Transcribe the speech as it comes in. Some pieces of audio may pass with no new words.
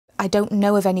I don't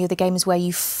know of any other games where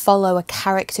you follow a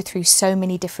character through so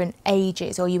many different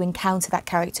ages, or you encounter that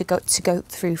character to go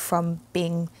through from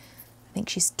being, I think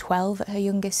she's 12 at her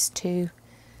youngest, to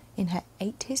in her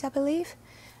 80s, I believe.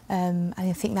 And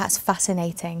I think that's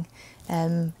fascinating.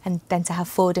 And then to have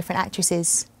 4 different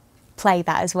actresses play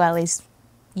that as well is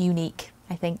unique,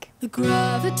 I think. The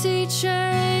gravity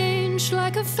changed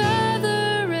like a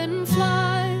feather in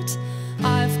flight.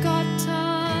 I've got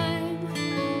time,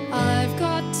 I've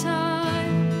got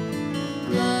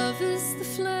time. Love is the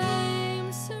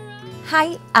flame surround.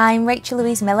 Hi, I'm Rachel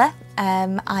Louise Miller.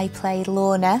 I play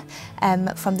Lorna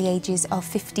from the ages of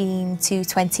 15 to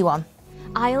 21.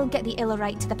 I'll get the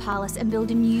Illarite to the palace and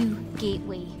build a new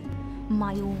gateway,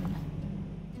 my own.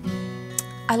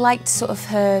 I liked sort of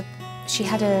her, she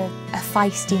had a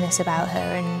feistiness about her,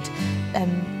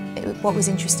 and what was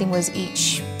interesting was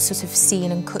each sort of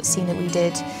scene and cut scene that we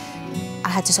did, I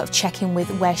had to sort of check in with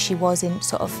where she was in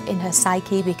her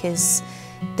psyche, because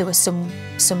there were some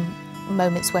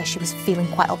moments where she was feeling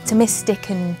quite optimistic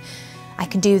and I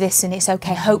can do this and it's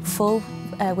okay, hopeful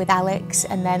with Alex,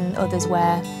 and then others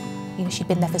where, you know, she'd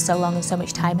been there for so long and so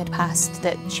much time had passed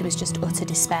that she was just utter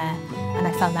despair, and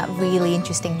I found that really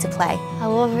interesting to play. I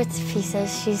love her to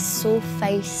pieces. She's so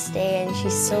feisty and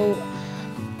she's so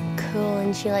cool,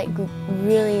 and she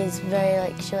really is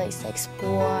very she likes to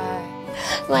explore.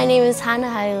 My name is Hannah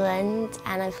Howland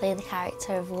and I play the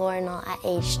character of Lorna at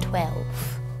age 12.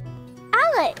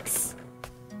 Alex!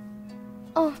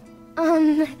 Oh,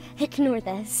 ignore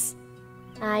this.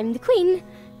 I'm the Queen.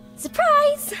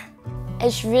 Surprise!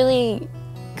 It's really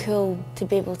cool to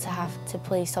be able to have to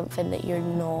play something that you're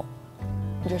not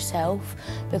yourself,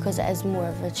 because it is more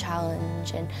of a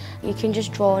challenge and you can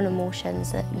just draw on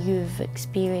emotions that you've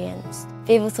experienced.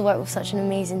 Being able to work with such an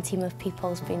amazing team of people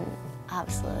has been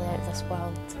absolutely out of this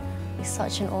world. It's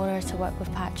such an honour to work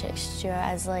with Patrick Stewart,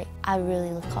 as I really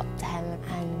look up to him,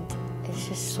 and it's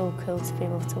just so cool to be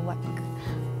able to work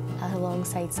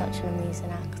alongside such an amazing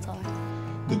actor.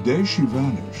 The day she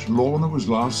vanished, Lorna was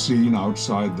last seen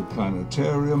outside the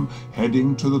planetarium,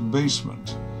 heading to the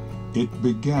basement. It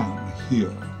began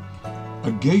here,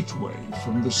 a gateway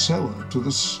from the cellar to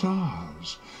the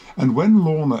stars. And when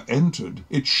Lorna entered,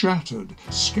 it shattered,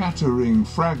 scattering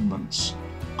fragments,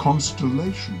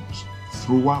 constellations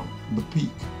throughout the peak.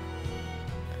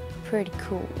 Pretty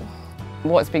cool.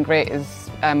 What's been great is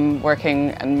working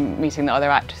and meeting the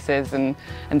other actresses and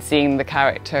seeing the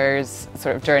characters'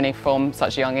 sort of journey from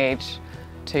such a young age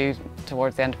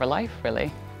towards the end of her life,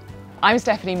 really. I'm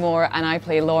Stephanie Moore and I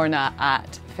play Lorna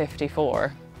at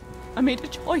 54. I made a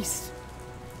choice.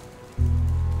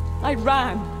 I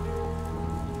ran.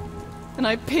 And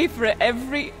I pay for it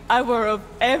every hour of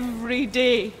every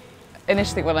day.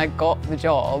 Initially, when I got the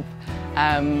job,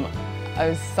 I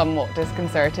was somewhat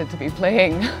disconcerted to be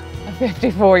playing a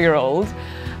 54-year-old,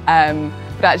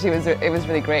 but actually it was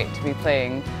really great to be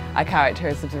playing a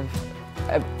character sort of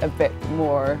a bit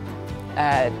more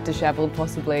dishevelled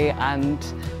possibly,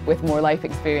 and with more life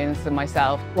experience than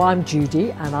myself. Well, I'm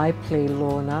Judy and I play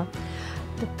Lorna,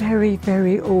 the very,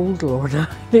 very old Lorna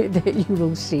that you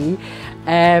will see,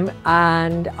 and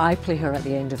I play her at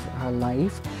the end of her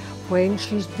life, when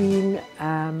she's been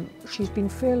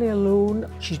fairly alone.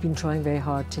 She's been trying very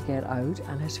hard to get out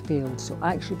and has failed. So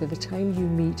actually, by the time you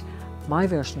meet my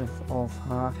version of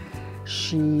her,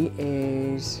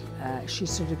 she's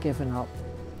sort of given up.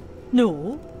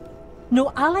 No,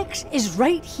 Alex is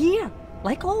right here,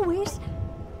 like always.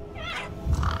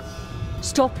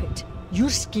 Stop it, you're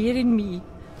scaring me.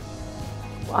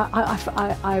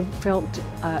 I felt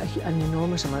an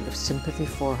enormous amount of sympathy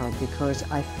for her, because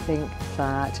I think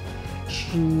that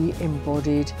she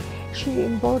embodied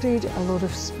a lot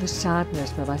of the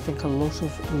sadness that I think a lot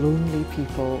of lonely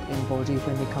people embody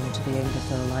when they come to the end of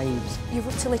their lives. You're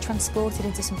utterly transported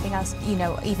into something else. You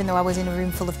know, even though I was in a room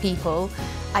full of people,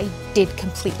 I did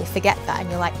completely forget that, and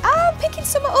you're like, I'm picking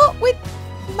someone up with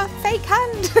my fake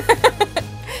hand.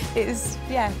 It was,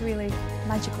 yeah, really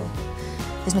magical.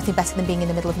 There's nothing better than being in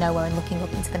the middle of nowhere and looking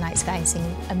up into the night sky and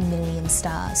seeing a million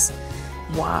stars.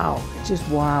 Wow, just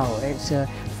wow. It's a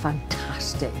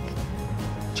fantastic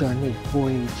journey,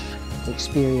 voyage,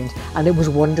 experience, and it was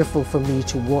wonderful for me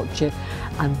to watch it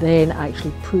and then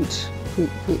actually put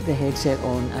the headset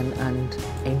on and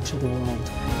enter the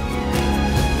world.